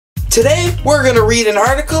Today, we're going to read an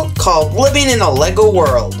article called Living in a Lego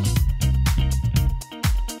World.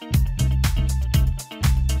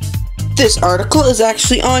 This article is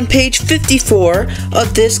actually on page 54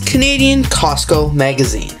 of this Canadian Costco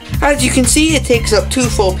magazine. As you can see, it takes up 2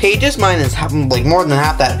 full pages. Mine is like more than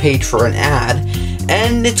half that page for an ad,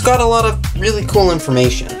 and it's got a lot of really cool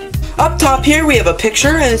information. Up top here we have a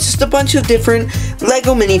picture, and it's just a bunch of different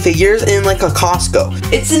Lego minifigures in like a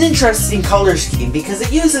Costco. It's an interesting color scheme because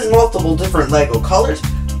it uses multiple different Lego colors.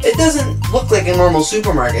 It doesn't look like a normal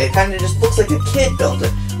supermarket, it kind of just looks like a kid built it,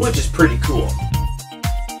 which is pretty cool.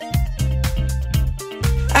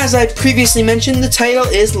 As I previously mentioned, the title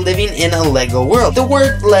is Living in a Lego World. The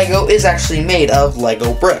word Lego is actually made of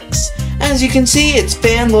Lego bricks. As you can see, it's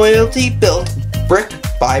fan loyalty built brick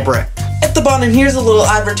by brick. At the bottom, here's a little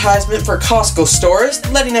advertisement for Costco stores,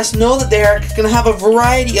 letting us know that they are going to have a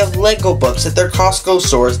variety of Lego books at their Costco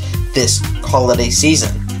stores this holiday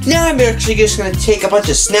season. Now I'm actually just going to take a bunch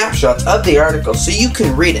of snapshots of the article so you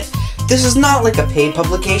can read it. This is not like a paid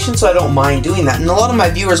publication, so I don't mind doing that, and a lot of my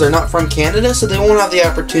viewers are not from Canada, so they won't have the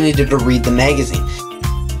opportunity to read the magazine.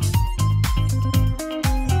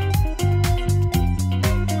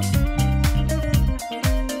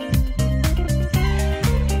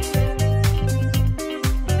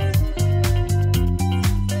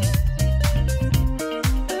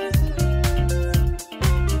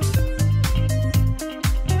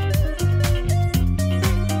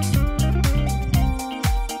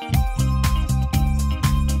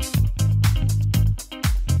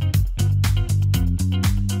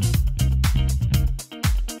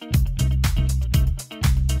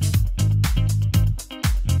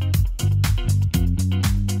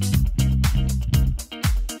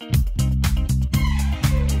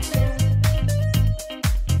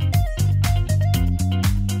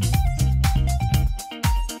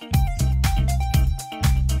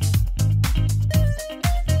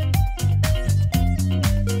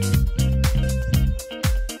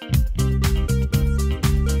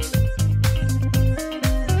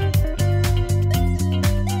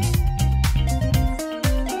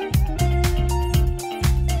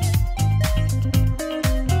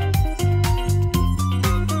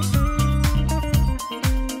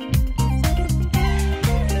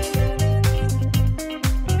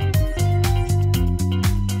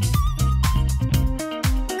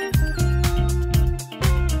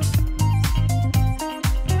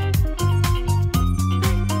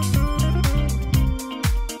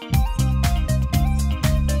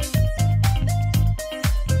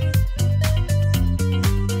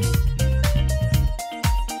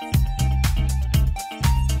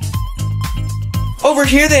 Over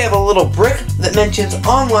here they have a little brick that mentions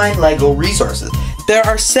online Lego resources. There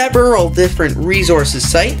are several different resources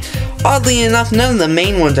sites. Oddly enough, none of the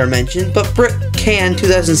main ones are mentioned, but BrickCan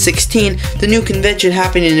 2016, the new convention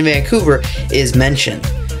happening in Vancouver, is mentioned.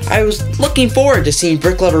 I was looking forward to seeing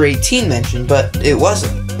Brick Lover 18 mentioned, but it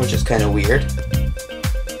wasn't, which is kind of weird.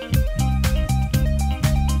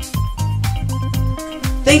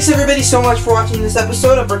 Thanks everybody so much for watching this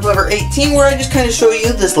episode of Brick Lover 18, where I just kind of show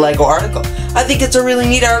you this Lego article. I think it's a really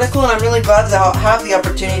neat article, and I'm really glad to have the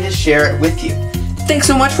opportunity to share it with you. Thanks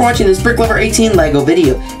so much for watching this Brick Lover 18 Lego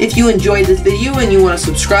video. If you enjoyed this video and you want to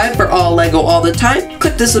subscribe for all Lego all the time,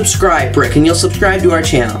 click the subscribe brick and you'll subscribe to our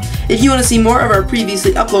channel. If you want to see more of our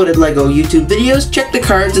previously uploaded Lego YouTube videos, check the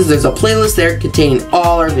cards as there's a playlist there containing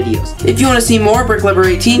all our videos. If you want to see more Brick Lover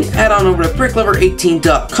 18, head on over to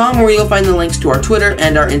bricklover18.com where you'll find the links to our Twitter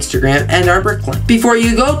and our Instagram and our Brick link. Before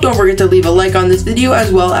you go, don't forget to leave a like on this video as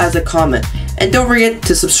well as a comment. And don't forget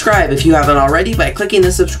to subscribe if you haven't already by clicking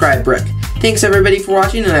the subscribe brick. Thanks everybody for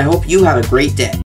watching, and I hope you have a great day.